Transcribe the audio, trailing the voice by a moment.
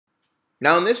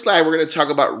Now in this slide, we're going to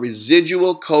talk about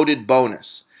residual coded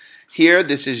bonus. Here,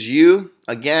 this is you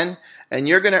again, and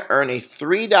you're going to earn a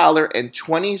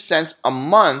 $3.20 a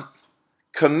month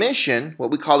commission,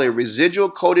 what we call a residual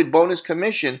coded bonus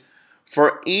commission,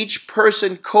 for each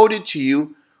person coded to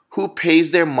you who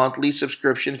pays their monthly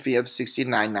subscription fee of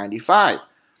 $69.95.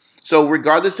 So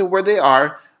regardless of where they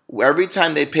are, every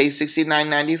time they pay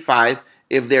 $69.95,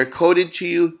 if they're coded to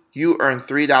you, you earn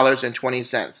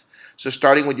 $3.20. So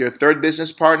starting with your third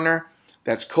business partner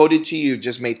that's coded to you, you've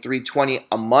just made $3.20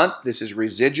 a month. This is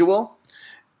residual.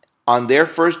 On their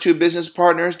first two business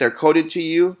partners, they're coded to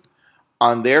you.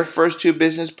 On their first two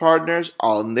business partners,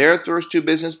 on their first two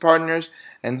business partners,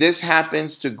 and this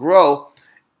happens to grow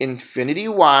infinity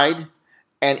wide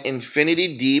and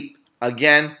infinity deep.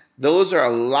 Again, those are a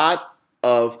lot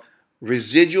of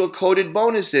residual coded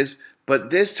bonuses, but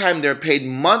this time they're paid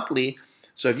monthly.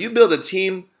 So if you build a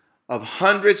team of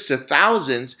hundreds to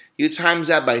thousands, you times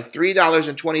that by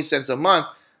 $3.20 a month,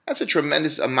 that's a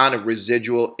tremendous amount of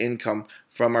residual income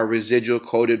from our residual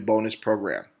coded bonus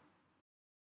program.